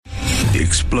The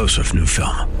explosive new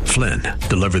film, Flynn,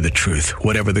 Deliver the Truth,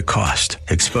 Whatever the Cost,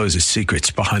 exposes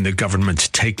secrets behind the government's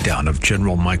takedown of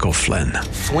General Michael Flynn.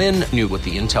 Flynn knew what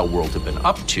the intel world had been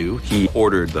up to. He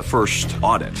ordered the first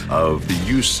audit of the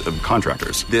use of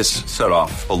contractors. This set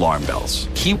off alarm bells.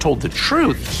 He told the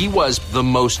truth. He was the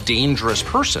most dangerous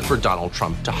person for Donald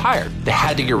Trump to hire. They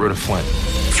had to get rid of Flynn.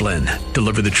 Flynn,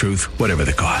 Deliver the Truth, Whatever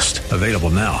the Cost. Available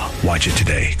now. Watch it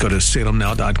today. Go to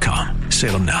salemnow.com.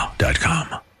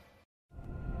 salemnow.com.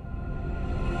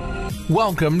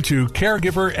 Welcome to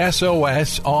Caregiver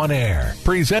SOS On Air,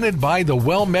 presented by the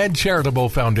WellMed Charitable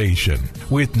Foundation,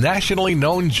 with nationally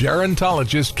known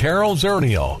gerontologist Carol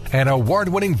Zernial and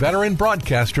award-winning veteran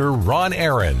broadcaster Ron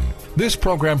Aaron. This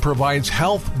program provides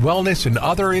health, wellness, and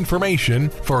other information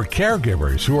for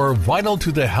caregivers who are vital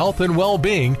to the health and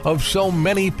well-being of so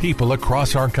many people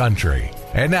across our country.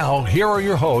 And now, here are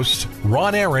your hosts,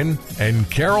 Ron Aaron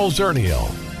and Carol Zernial.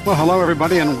 Well, hello,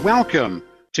 everybody, and welcome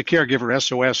to Caregiver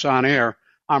SOS On Air.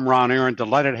 I'm Ron Aaron,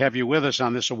 delighted to have you with us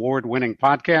on this award-winning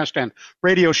podcast and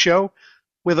radio show.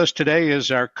 With us today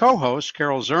is our co-host,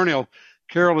 Carol Zernial.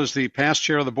 Carol is the past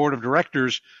chair of the board of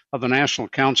directors of the National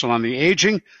Council on the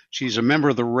Aging. She's a member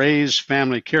of the RAISE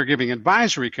Family Caregiving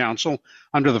Advisory Council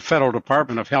under the Federal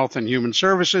Department of Health and Human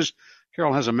Services.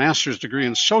 Carol has a master's degree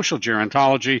in social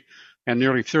gerontology and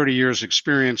nearly 30 years'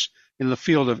 experience in the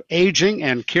field of aging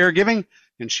and caregiving,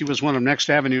 and she was one of Next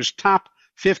Avenue's top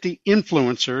 50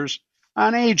 influencers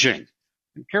on aging.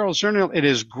 And Carol Zernial, it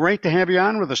is great to have you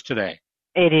on with us today.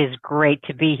 It is great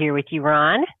to be here with you,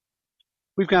 Ron.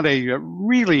 We've got a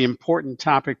really important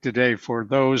topic today for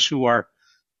those who are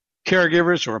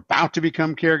caregivers or about to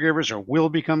become caregivers or will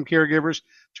become caregivers,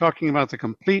 talking about the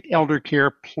Complete Elder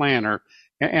Care Planner.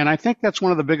 And I think that's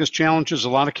one of the biggest challenges a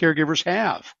lot of caregivers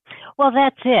have. Well,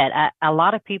 that's it. A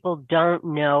lot of people don't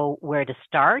know where to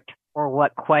start or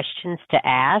what questions to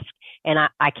ask. And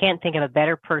I can't think of a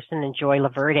better person than Joy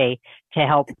Loverde to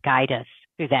help guide us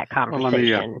through that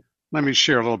conversation. Well, let me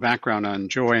share a little background on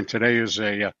Joy. And today is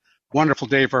a wonderful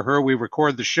day for her. We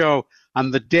record the show on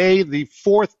the day the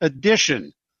fourth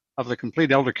edition of the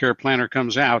Complete Elder Care Planner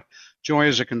comes out. Joy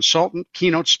is a consultant,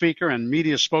 keynote speaker, and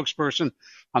media spokesperson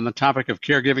on the topic of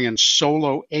caregiving and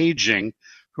solo aging.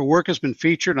 Her work has been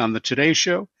featured on the Today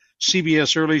Show,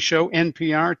 CBS Early Show,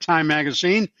 NPR, Time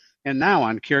Magazine, and now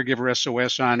on Caregiver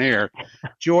SOS On Air.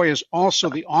 Joy is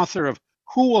also the author of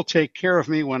Who Will Take Care of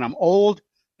Me When I'm Old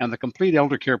and the Complete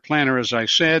Elder Care Planner, as I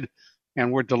said.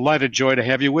 And we're delighted, Joy, to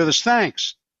have you with us.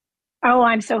 Thanks. Oh,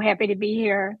 I'm so happy to be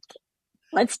here.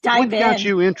 Let's dive in. What got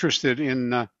you interested in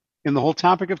the whole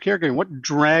topic of caregiving? What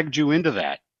dragged you into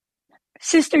that?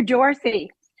 Sister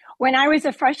Dorothy. When I was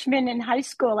a freshman in high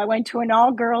school, I went to an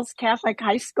all-girls Catholic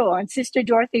high school, and Sister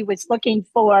Dorothy was looking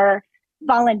for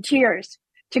volunteers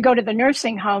to go to the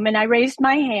nursing home, and I raised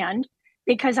my hand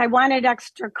because I wanted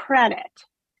extra credit.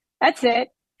 That's it.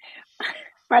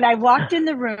 But I walked in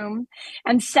the room,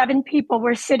 and 7 people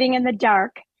were sitting in the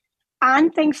dark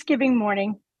on Thanksgiving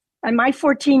morning, and my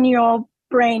 14-year-old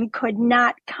brain could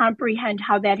not comprehend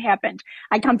how that happened.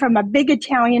 I come from a big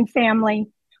Italian family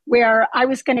where I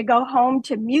was going to go home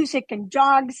to music and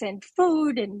dogs and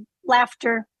food and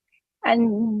laughter,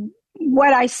 and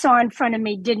what I saw in front of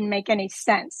me didn't make any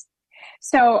sense.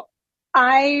 So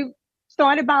I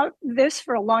thought about this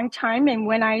for a long time, and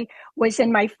when I was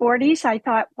in my 40s, I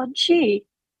thought, well, gee,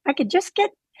 if I could just get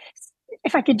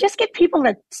people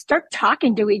to start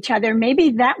talking to each other,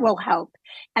 maybe that will help.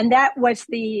 And that was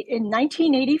in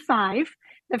 1985,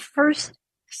 the first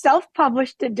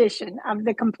self-published edition of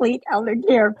the Complete Elder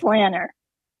Care Planner.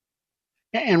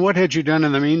 And what had you done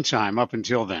in the meantime up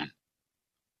until then?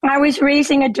 I was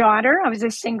raising a daughter. I was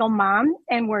a single mom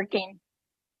and working.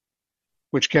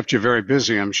 Which kept you very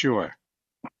busy, I'm sure.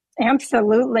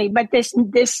 Absolutely. But this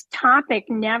topic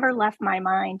never left my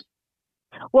mind.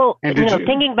 Well,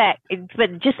 thinking back to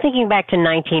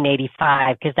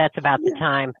 1985, because that's about the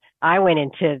time I went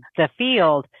into the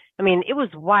field. I mean, it was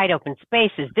wide open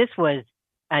spaces. This was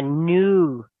a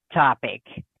new topic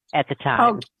at the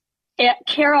time. Oh,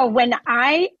 Carol,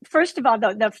 first of all,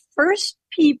 the first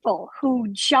people who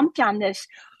jumped on this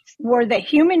were the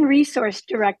human resource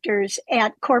directors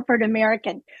at corporate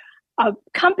American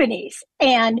companies.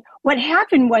 And what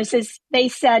happened is they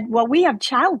said, well, we have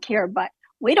childcare, but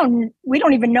we don't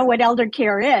even know what elder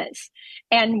care is.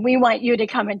 And we want you to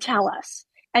come and tell us.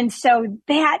 And so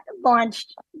that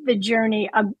launched the journey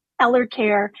of elder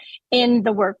care in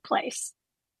the workplace.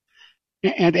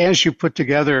 And as you put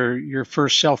together your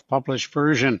first self-published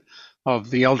version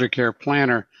of the Elder Care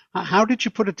Planner, how did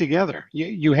you put it together?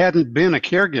 You hadn't been a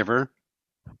caregiver.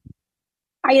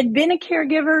 I had been a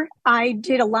caregiver. I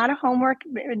did a lot of homework.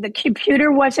 The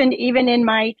computer wasn't even in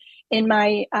my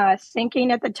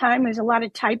thinking at the time. There was a lot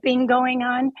of typing going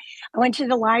on. I went to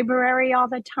the library all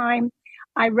the time.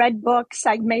 I read books.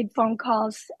 I made phone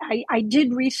calls. I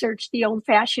did research the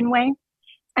old-fashioned way.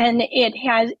 And it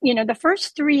has, the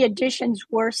first 3 editions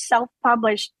were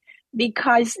self-published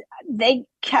because they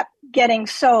kept getting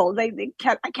sold. I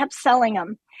kept selling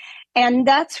them. And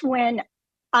that's when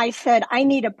I said, I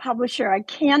need a publisher. I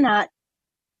can't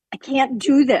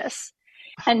do this.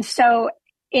 And so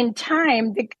in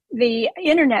time, the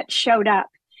internet showed up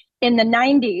in the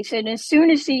 90s. And as soon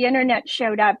as the internet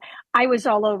showed up, I was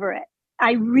all over it.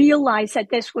 I realized that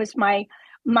this was my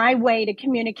way to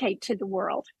communicate to the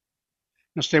world.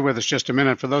 Now stay with us just a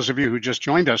minute. For those of you who just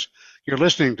joined us, you're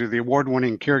listening to the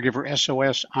award-winning Caregiver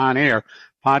SOS On Air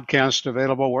podcast,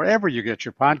 available wherever you get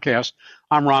your podcasts.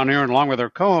 I'm Ron Aaron, along with our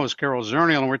co-host, Carol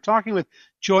Zernial, and we're talking with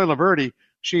Joy Loverde.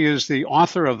 She is the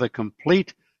author of the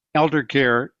Complete Elder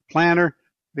Care Planner,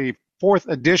 the 4th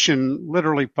edition,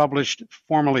 literally published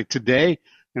formally today.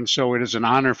 And so it is an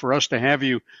honor for us to have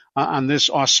you on this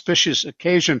auspicious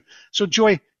occasion. So,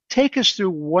 Joy, take us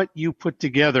through what you put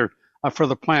together for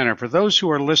the planner. For those who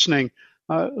are listening,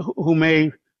 who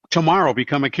may tomorrow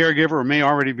become a caregiver or may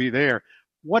already be there,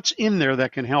 what's in there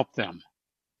that can help them?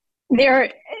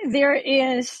 There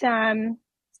is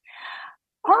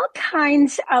all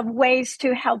kinds of ways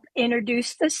to help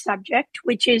introduce the subject,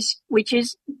 which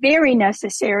is very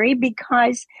necessary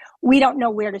because we don't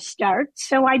know where to start.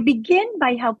 So I begin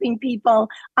by helping people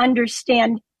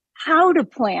understand how to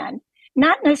plan,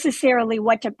 not necessarily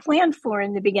what to plan for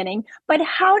in the beginning, but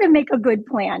how to make a good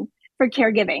plan for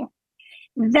caregiving.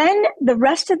 Then the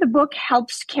rest of the book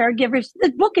helps caregivers.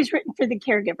 The book is written for the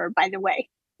caregiver, by the way,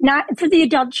 not for the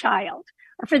adult child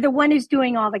or for the one who's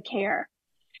doing all the care.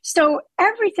 So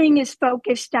everything is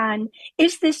focused on,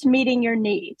 is this meeting your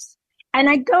needs? And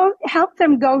I help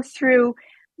them go through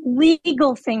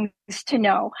legal things to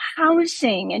know,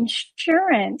 housing,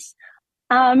 insurance,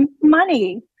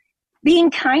 money,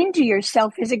 being kind to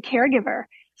yourself as a caregiver,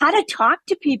 how to talk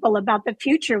to people about the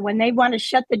future when they want to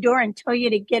shut the door and tell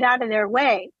you to get out of their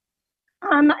way.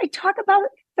 I talk about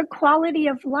the quality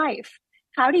of life.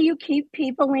 How do you keep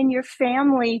people in your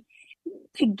family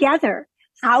together?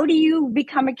 How do you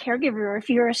become a caregiver if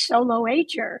you're a solo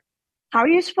ager? How are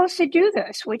you supposed to do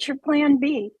this? What's your plan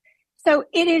B? So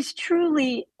it is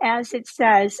truly, as it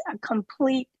says, a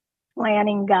complete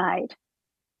planning guide.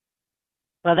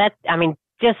 Well,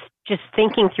 just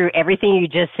thinking through everything you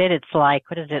just said, it's like,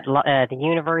 what is it? The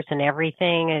universe and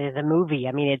everything is a movie.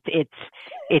 I mean,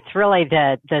 it's really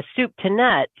the soup to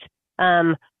nuts.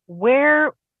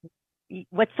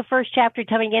 What's the first chapter?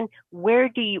 Tell me again.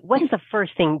 What's the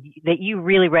first thing that you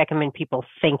really recommend people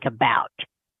think about?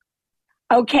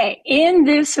 Okay, in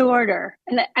this order,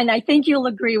 and I think you'll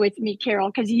agree with me,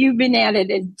 Carol, because you've been at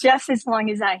it just as long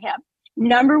as I have.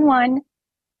 Number 1,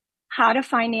 how to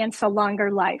finance a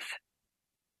longer life.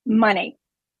 Money,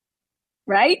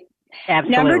 right?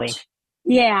 Absolutely.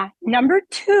 Number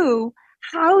 2,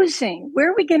 housing.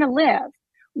 Where are we going to live?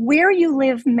 Where you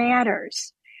live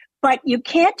matters. But you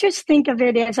can't just think of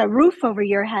it as a roof over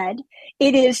your head.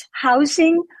 It is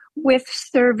housing with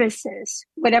services,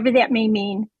 whatever that may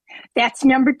mean. That's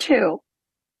number 2.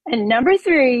 And number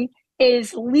 3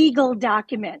 is legal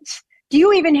documents. Do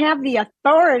you even have the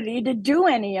authority to do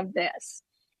any of this?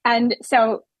 And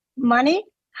so money,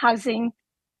 housing,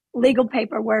 legal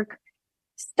paperwork,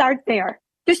 start there.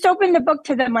 Just open the book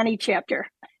to the money chapter.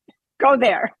 Go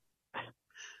there.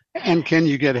 And can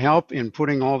you get help in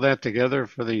putting all that together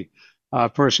for the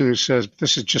person who says,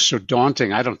 this is just so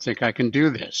daunting, I don't think I can do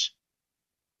this?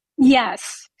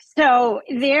 Yes. So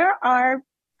there are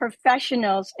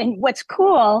professionals. And what's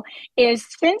cool is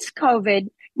since COVID,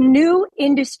 new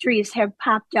industries have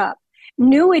popped up.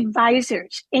 New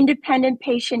advisors, independent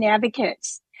patient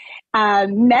advocates,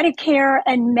 Medicare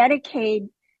and Medicaid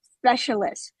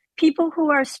specialists, people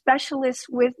who are specialists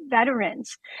with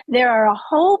veterans. There are a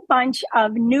whole bunch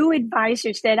of new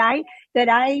advisors that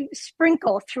I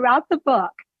sprinkle throughout the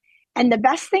book. And the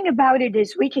best thing about it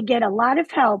is we could get a lot of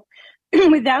help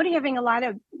without having a lot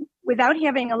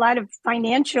of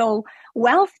financial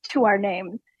wealth to our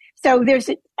name. So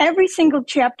every single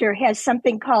chapter has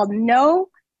something called no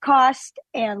cost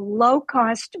and low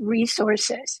cost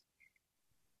resources.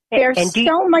 There's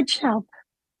so much help.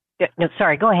 No,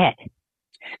 sorry, go ahead.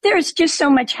 There's just so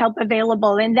much help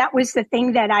available. And that was the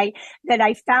thing that I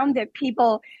found, that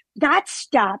people got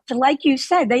stopped. Like you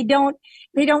said, they don't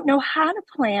know how to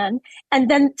plan. And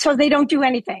then, so they don't do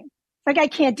anything. Like, I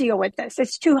can't deal with this.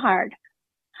 It's too hard.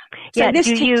 So yeah,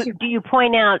 do you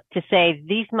point out to say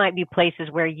these might be places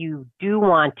where you do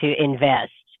want to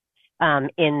invest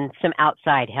in some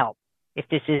outside help if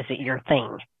this isn't your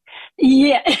thing?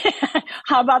 Yeah.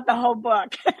 How about the whole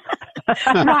book?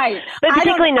 Right. But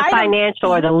particularly in the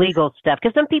financial or the legal stuff,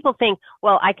 because some people think,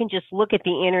 well, I can just look at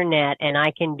the internet and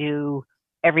I can do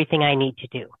everything I need to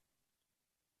do.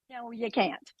 No, you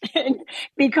can't,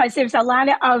 because there's a lot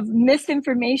of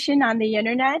misinformation on the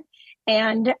internet,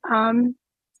 and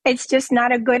it's just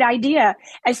not a good idea,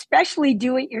 especially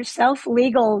do-it-yourself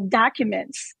legal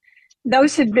documents.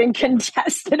 Those have been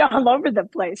contested all over the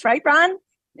place, right, Ron?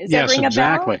 Yes,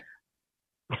 exactly.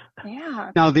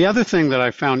 Yeah. Now, the other thing that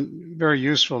I found very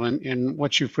useful in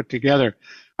what you've put together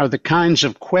are the kinds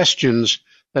of questions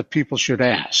that people should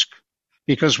ask,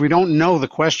 because we don't know the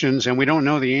questions and we don't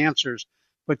know the answers,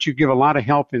 but you give a lot of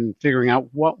help in figuring out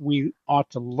what we ought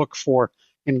to look for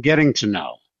in getting to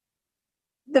know.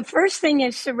 The first thing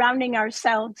is surrounding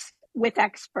ourselves with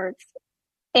experts.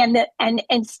 And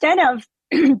instead of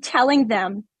telling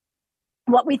them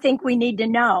what we think we need to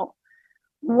know,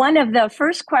 one of the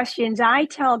first questions I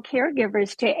tell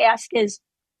caregivers to ask is,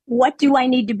 what do I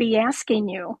need to be asking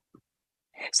you?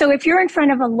 So if you're in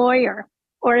front of a lawyer,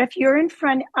 or if you're in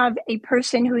front of a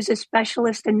person who's a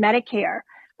specialist in Medicare,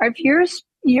 or if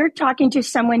you're talking to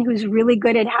someone who's really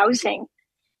good at housing,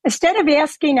 instead of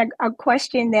asking a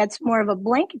question that's more of a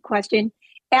blanket question,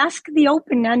 ask the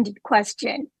open-ended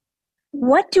question.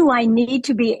 What do I need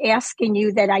to be asking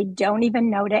you that I don't even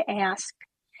know to ask?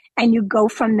 And you go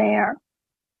from there.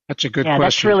 That's a good question.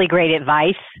 That's really great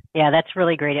advice. Yeah, that's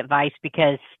really great advice,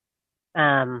 because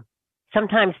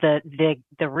sometimes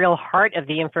the real heart of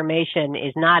the information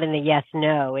is not in the yes,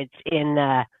 no. It's in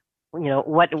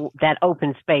what that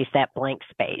open space, that blank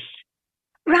space.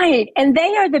 Right. And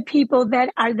they are the people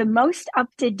that are the most up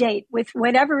to date with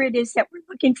whatever it is that we're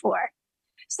looking for.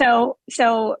 So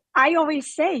I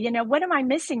always say, what am I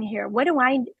missing here?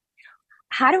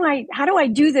 How do I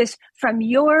do this from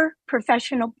your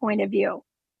professional point of view?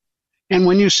 And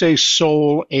when you say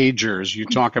soul agers, you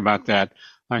talk about that,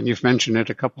 and you've mentioned it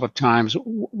a couple of times.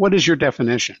 What is your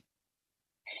definition?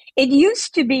 It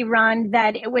used to be, Ron,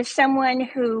 that it was someone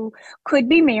who could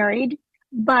be married,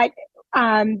 but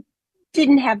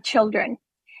didn't have children.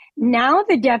 Now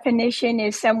the definition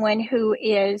is someone who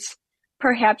is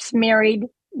perhaps married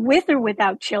with or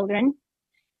without children,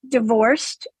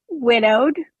 divorced,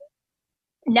 widowed,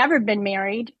 never been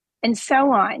married, and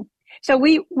so on. So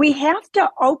we have to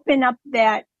open up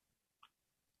that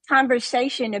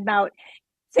conversation about,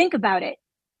 think about it.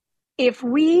 If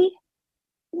we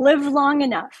live long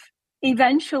enough,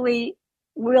 eventually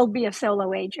we'll be a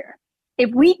solo ager.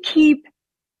 If we keep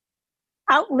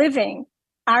outliving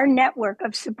our network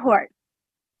of support,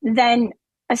 then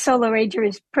a solo ager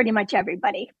is pretty much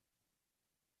everybody.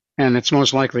 And it's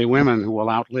most likely women who will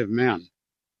outlive men.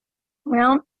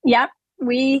 Well, yeah,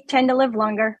 we tend to live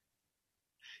longer.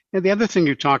 And the other thing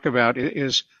you talk about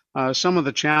is some of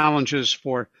the challenges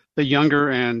for the younger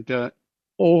and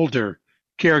older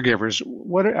caregivers.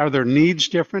 What are their needs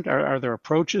different? Are their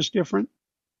approaches different?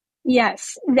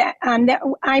 Yes, that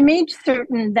I made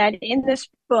certain that in this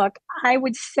book, I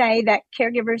would say that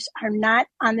caregivers are not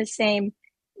on the same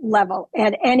level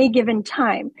at any given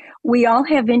time. We all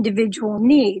have individual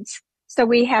needs. So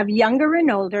we have younger and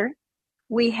older.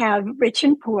 We have rich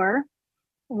and poor.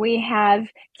 We have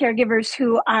caregivers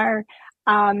who are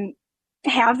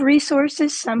have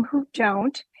resources, some who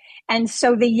don't. And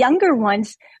so the younger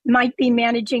ones might be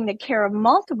managing the care of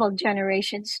multiple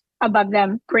generations above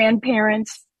them,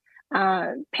 grandparents,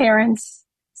 parents,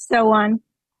 so on.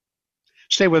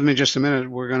 Stay with me just a minute.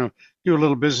 We're going to do a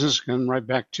little business and right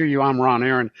back to you. I'm Ron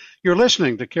Aaron. You're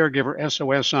listening to Caregiver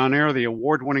SOS On Air. The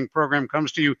award-winning program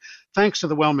comes to you thanks to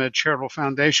the WellMed Charitable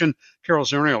Foundation. Carol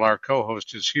Zernial, our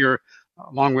co-host, is here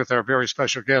along with our very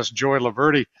special guest, Joy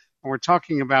Loverde. And we're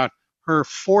talking about her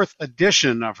fourth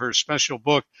edition of her special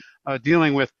book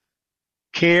dealing with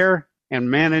care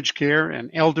and managed care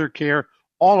and elder care,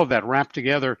 all of that wrapped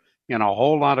together in a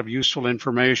whole lot of useful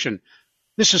information.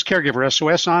 This is Caregiver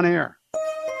SOS On Air.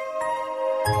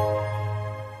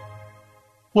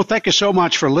 Well, thank you so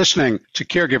much for listening to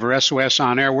Caregiver SOS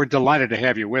On Air. We're delighted to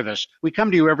have you with us. We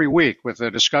come to you every week with a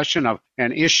discussion of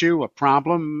an issue, a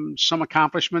problem, some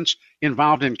accomplishments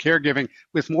involved in caregiving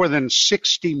with more than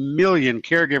 60 million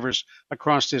caregivers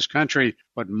across this country,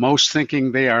 but most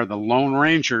thinking they are the Lone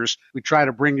Rangers. We try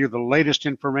to bring you the latest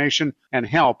information and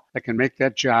help that can make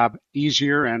that job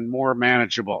easier and more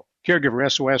manageable.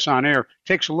 Caregiver SOS On Air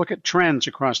takes a look at trends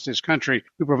across this country.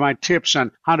 We provide tips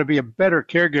on how to be a better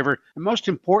caregiver and, most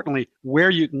importantly,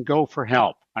 where you can go for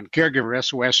help. On Caregiver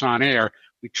SOS On Air,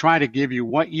 We try to give you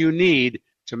what you need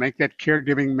to make that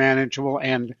caregiving manageable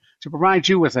and to provide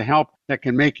you with the help that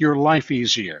can make your life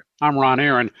easier. I'm Ron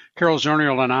Aaron. Carol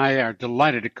Zernial and I are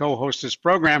delighted to co-host this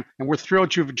program, and we're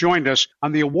thrilled you've joined us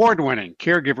on the award-winning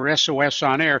Caregiver SOS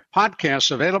On Air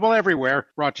podcast, available everywhere,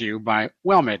 brought to you by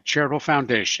WellMed Charitable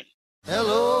Foundation.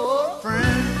 Hello, friend.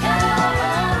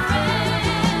 Hello, friend.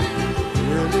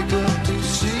 Really good to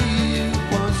see you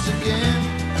once again.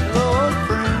 Hello,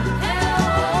 friend.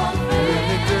 Hello, friend.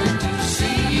 Really good to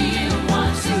see you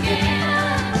once again.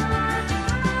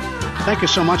 Thank you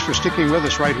so much for sticking with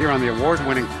us right here on the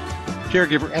award-winning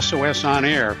Caregiver SOS On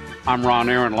Air. I'm Ron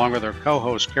Aaron, along with our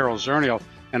co-host Carol Zernial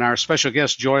and our special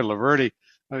guest Joy Loverde.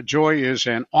 Joy is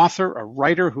an author, a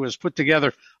writer who has put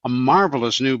together a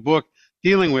marvelous new book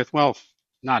dealing with, well,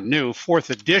 not new, fourth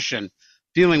edition,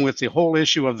 dealing with the whole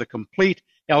issue of the complete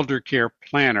elder care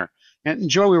planner. And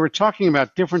Joy, we were talking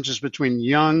about differences between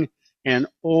young and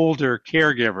older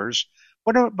caregivers.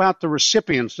 What about the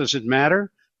recipients? Does it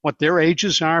matter what their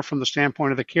ages are from the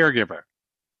standpoint of the caregiver?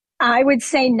 I would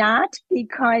say not,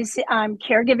 because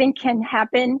caregiving can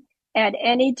happen at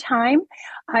any time.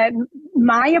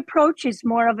 My approach is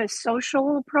more of a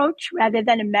social approach rather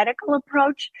than a medical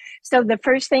approach. So the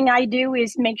first thing I do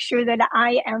is make sure that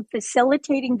I am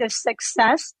facilitating the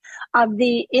success of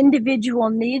the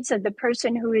individual needs of the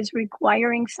person who is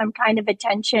requiring some kind of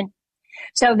attention.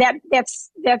 So that's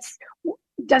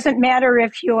doesn't matter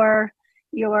if you're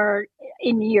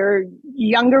in your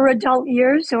younger adult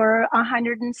years or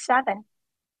 107.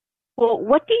 Well,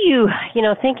 what do you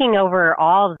thinking over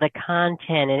all of the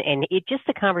content and just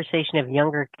the conversation of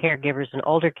younger caregivers and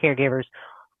older caregivers,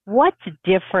 what's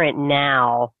different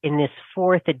now in this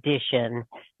fourth edition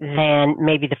than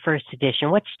maybe the first edition?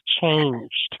 What's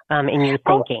changed in your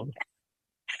thinking?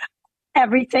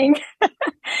 Everything.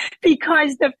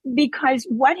 because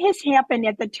what has happened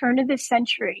at the turn of the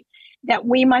century that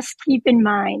we must keep in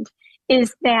mind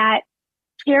is that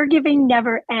caregiving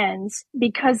never ends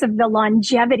because of the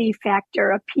longevity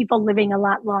factor of people living a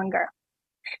lot longer.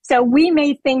 So we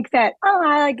may think that, all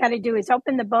I got to do is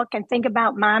open the book and think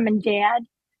about mom and dad.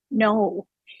 No,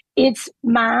 it's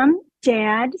mom,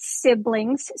 dad,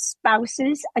 siblings,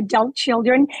 spouses, adult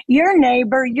children, your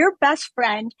neighbor, your best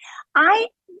friend. I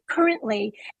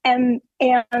currently am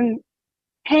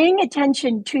paying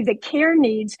attention to the care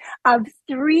needs of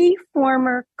 3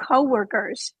 former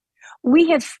coworkers. We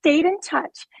have stayed in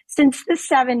touch since the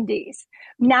 70s.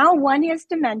 Now one has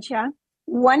dementia.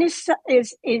 One is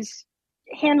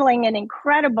handling an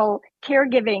incredible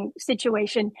caregiving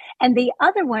situation, and the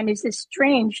other one is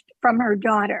estranged from her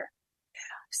daughter.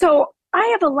 So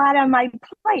I have a lot on my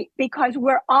plate because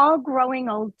we're all growing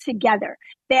old together.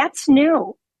 That's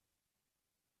new.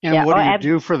 And what do you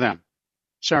do for them?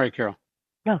 Sorry, Carol.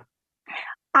 No.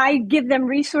 I give them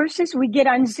resources. We get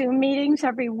on Zoom meetings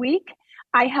every week.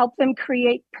 I help them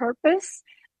create purpose.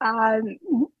 I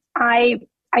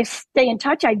stay in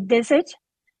touch. I visit.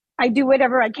 I do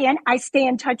whatever I can. I stay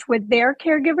in touch with their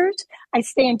caregivers. I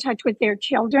stay in touch with their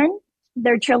children.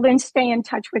 Their children stay in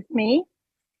touch with me.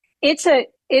 It's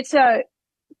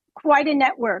quite a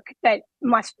network that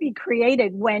must be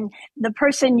created when the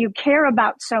person you care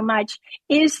about so much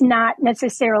is not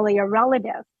necessarily a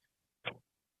relative.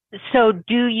 So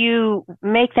do you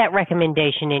make that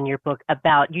recommendation in your book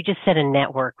about, you just said a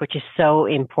network, which is so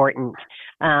important.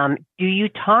 Do you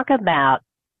talk about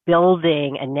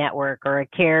building a network or a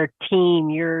care team,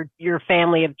 your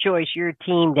family of choice, your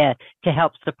team to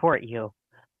help support you?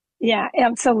 Yeah,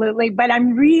 absolutely. But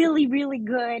I'm really, really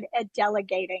good at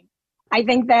delegating. I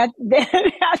think that's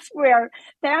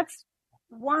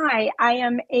why I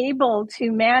am able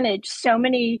to manage so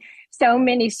many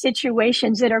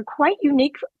situations that are quite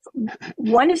unique.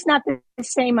 One is not the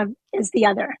same as the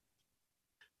other.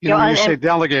 When you say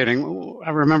delegating, I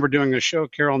remember doing a show,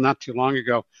 Carol, not too long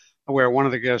ago, where one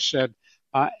of the guests said,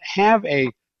 have a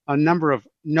number of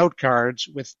note cards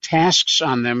with tasks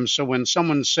on them. So when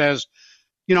someone says,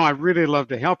 I'd really love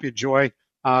to help you, Joy,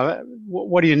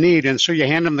 what do you need? And so you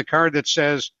hand them the card that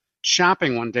says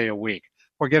shopping one day a week,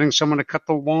 or getting someone to cut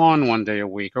the lawn one day a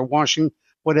week, or washing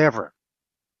whatever.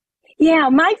 Yeah,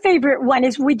 my favorite one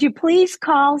is, would you please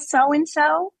call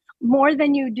so-and-so more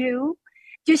than you do?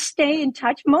 Just stay in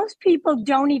touch. Most people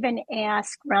don't even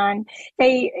ask, Ron.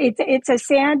 It's a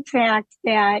sad fact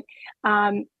that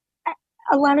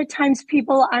a lot of times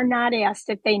people are not asked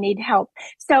if they need help.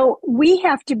 So we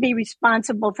have to be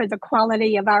responsible for the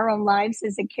quality of our own lives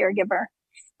as a caregiver.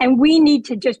 And we need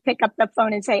to just pick up the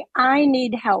phone and say, I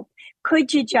need help.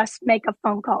 Could you just make a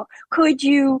phone call? Could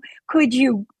you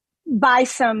buy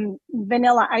some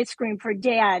vanilla ice cream for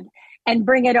dad and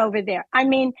bring it over there? I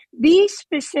mean, be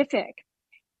specific.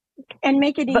 and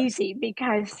make it easy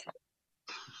because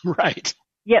Right.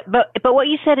 Yeah, but what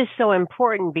you said is so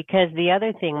important, because the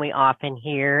other thing we often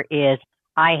hear is,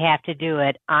 I have to do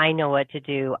it, I know what to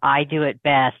do, I do it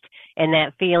best, and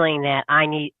that feeling that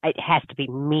it has to be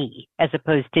me, as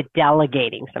opposed to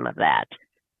delegating some of that.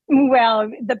 well,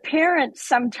 the parent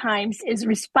sometimes is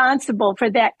responsible for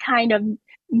that kind of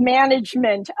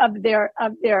management of their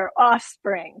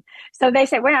offspring. So they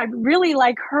say, well, I really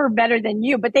like her better than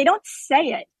you, but they don't say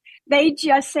it. They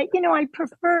just say, I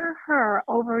prefer her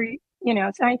over,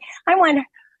 so I want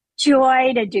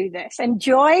Joy to do this. And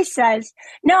Joy says,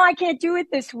 no, I can't do it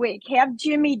this week. Have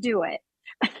Jimmy do it.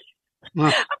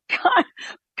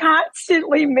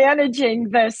 Constantly managing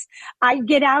this. I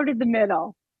get out of the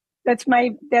middle. That's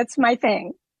my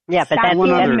thing. Yeah, but that's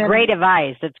great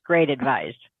advice. That's great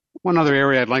advice. One other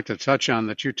area I'd like to touch on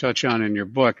that you touch on in your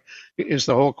book is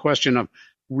the whole question of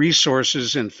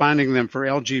resources and finding them for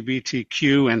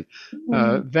LGBTQ and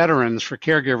veterans, for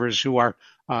caregivers who are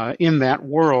in that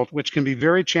world, which can be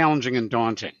very challenging and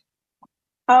daunting.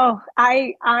 Oh,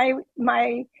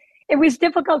 it was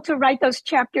difficult to write those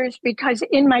chapters because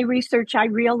in my research, I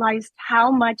realized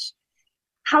how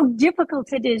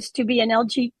difficult it is to be an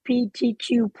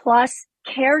LGBTQ plus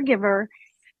caregiver,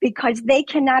 because they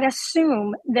cannot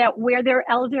assume that where their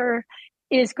elder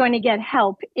is going to get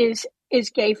help is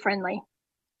gay friendly.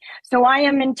 So I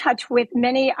am in touch with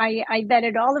many. I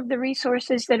vetted all of the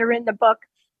resources that are in the book.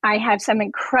 I have some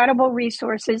incredible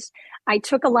resources. I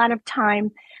took a lot of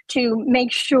time to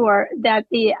make sure that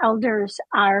the elders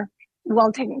are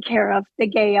well taken care of. The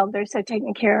gay elders are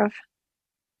taken care of.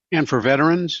 And for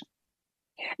veterans?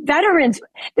 Veterans,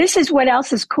 this is what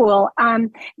else is cool.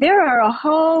 There are a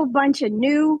whole bunch of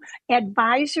new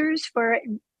advisors for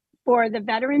the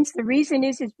veterans. The reason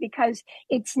is because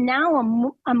it's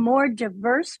now a more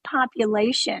diverse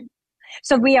population.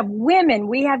 So we have women,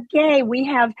 we have gay, we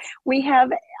have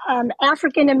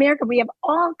African American, we have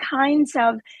all kinds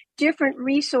of different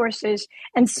resources.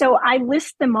 And so I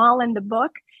list them all in the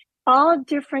book, all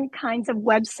different kinds of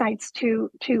websites to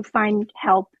find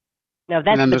help. No,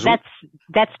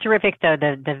 that's terrific though.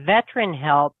 The veteran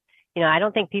help, I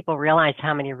don't think people realize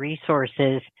how many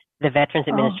resources the Veterans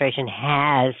Administration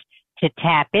has to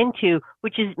tap into,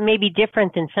 which is maybe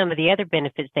different than some of the other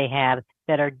benefits they have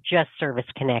that are just service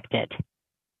connected.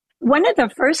 One of the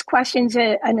first questions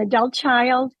an adult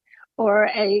child or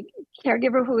a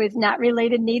caregiver who is not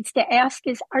related needs to ask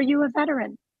is, are you a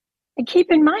veteran? And keep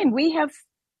in mind, we have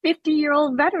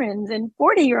 50-year-old veterans and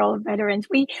 40-year-old veterans.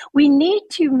 We need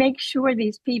to make sure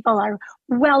these people are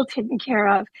well taken care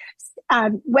of,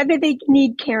 whether they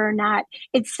need care or not.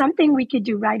 It's something we could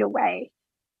do right away.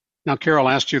 Now, Carol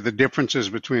asked you the differences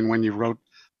between when you wrote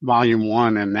Volume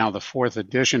 1 and now the 4th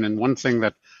edition. And one thing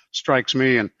that strikes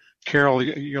me, and Carol,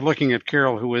 you're looking at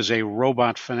Carol, who is a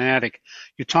robot fanatic.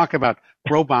 You talk about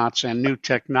robots and new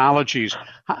technologies.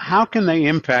 How can they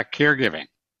impact caregiving?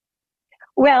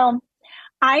 Well,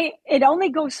 it only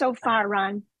goes so far,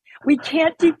 Ron. We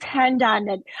can't depend on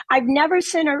it. I've never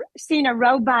seen a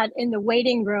robot in the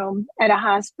waiting room at a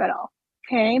hospital.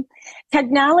 Okay.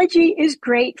 Technology is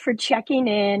great for checking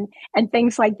in and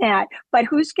things like that. But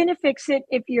who's going to fix it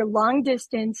if you're long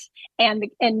distance and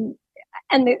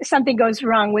something goes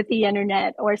wrong with the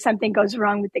internet or something goes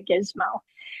wrong with the gizmo?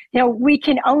 We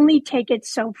can only take it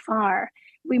so far.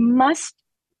 We must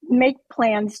make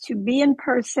plans to be in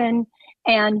person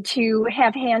and to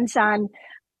have hands-on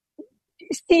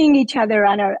seeing each other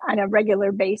on a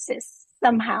regular basis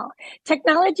somehow.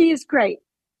 Technology is great,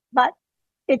 but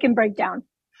it can break down.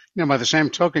 By the same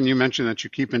token, you mentioned that you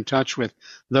keep in touch with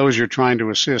those you're trying to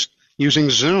assist using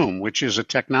Zoom, which is a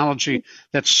technology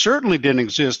that certainly didn't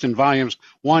exist in volumes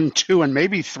 1, 2, and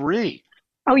maybe 3.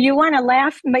 Oh, you want to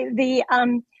laugh? The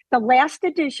last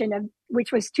edition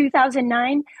which was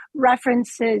 2009,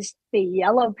 references the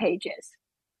Yellow Pages.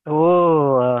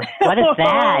 Oh, what is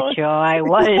that, Joy?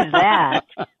 What is that?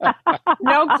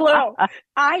 No clue.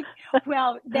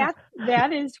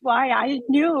 That is why I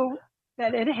knew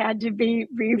that it had to be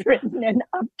rewritten and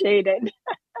updated.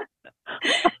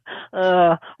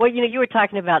 You were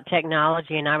talking about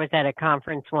technology, and I was at a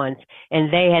conference once,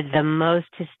 and they had the most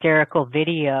hysterical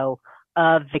video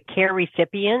of the care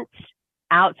recipients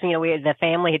out. So, the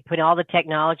family had put all the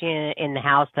technology in the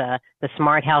house, the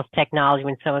smart house technology,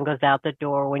 when someone goes out the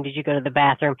door, when did you go to the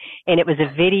bathroom? And it was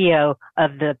a video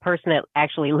of the person that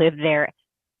actually lived there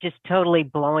just totally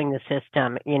blowing the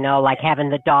system, like having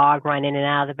the dog run in and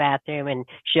out of the bathroom and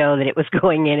show that it was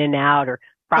going in and out, or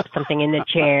prop something in the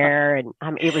chair. And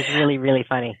it was really, really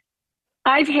funny.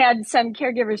 I've had some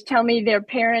caregivers tell me their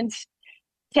parents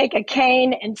take a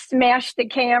cane and smash the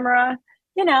camera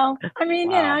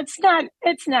it's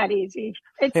not easy.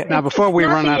 Now, before we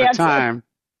run out of time,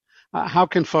 how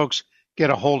can folks get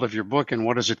a hold of your book, and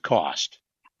what does it cost?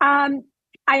 I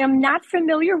am not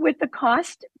familiar with the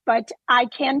cost, but I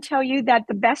can tell you that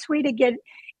the best way to get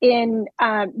in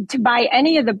to buy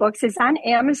any of the books is on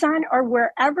Amazon or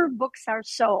wherever books are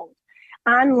sold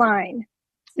online.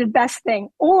 It's the best thing.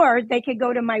 Or they could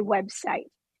go to my website,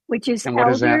 which is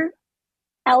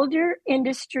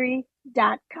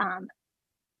elderindustry.com.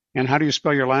 And how do you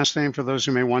spell your last name for those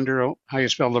who may wonder how you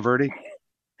spell Loverde?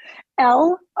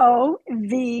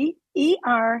 Loverde.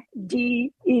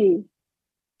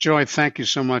 Joy, thank you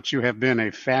so much. You have been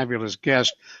a fabulous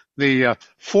guest. The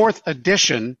fourth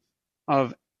edition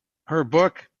of her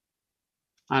book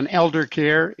on elder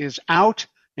care is out,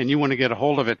 and you want to get a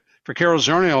hold of it. For Carol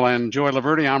Zernial and Joy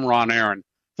Loverde, I'm Ron Aaron.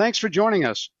 Thanks for joining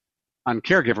us on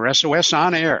Caregiver SOS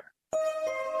On Air.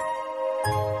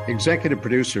 Executive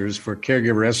producers for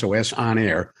Caregiver SOS On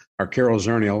Air are Carol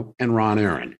Zernial and Ron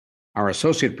Aaron. Our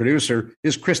associate producer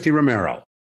is Christy Romero.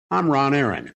 I'm Ron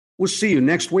Aaron. We'll see you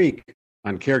next week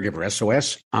on Caregiver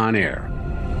SOS On Air.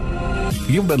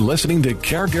 You've been listening to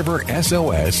Caregiver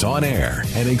SOS On Air,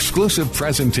 an exclusive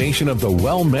presentation of the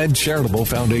WellMed Charitable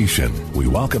Foundation. We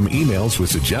welcome emails with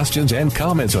suggestions and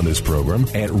comments on this program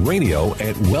at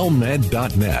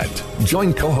radio@wellmed.net.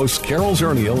 Join co-hosts Carol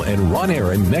Zernial and Ron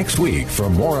Aaron next week for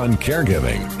more on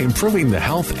caregiving, improving the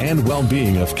health and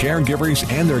well-being of caregivers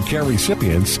and their care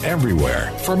recipients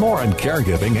everywhere. For more on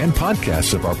caregiving and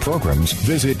podcasts of our programs,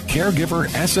 visit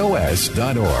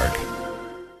caregiversos.org.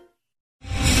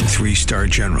 3-star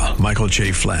General Michael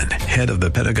J. Flynn, head of the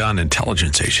Pentagon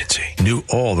Intelligence Agency, knew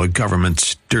all the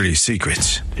government's dirty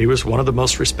secrets. He was one of the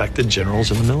most respected generals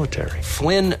in the military.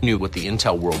 Flynn knew what the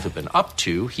intel world had been up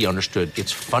to. He understood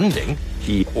its funding.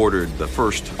 He ordered the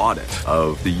first audit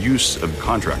of the use of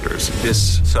contractors.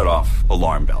 This set off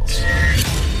alarm bells.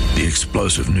 The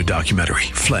explosive new documentary,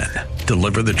 Flynn,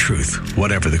 Deliver the Truth,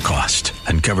 Whatever the Cost,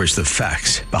 uncovers the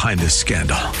facts behind this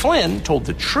scandal. Flynn told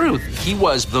the truth. He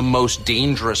was the most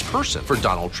dangerous person for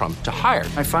Donald Trump to hire.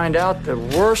 I find out the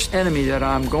worst enemy that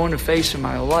I'm going to face in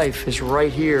my life is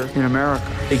right here in America.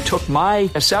 They took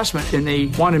my assessment and they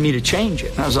wanted me to change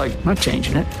it. And I was like, I'm not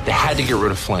changing it. They had to get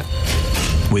rid of Flynn.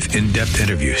 With in-depth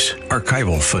interviews,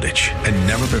 archival footage, and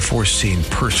never-before-seen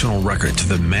personal records of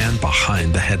the man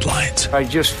behind the headlines. I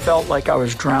just felt like I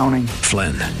was drowning.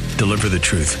 Flynn, Deliver the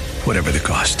Truth, Whatever the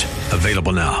Cost.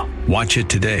 Available now. Watch it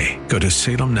today. Go to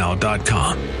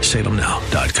salemnow.com.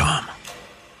 salemnow.com.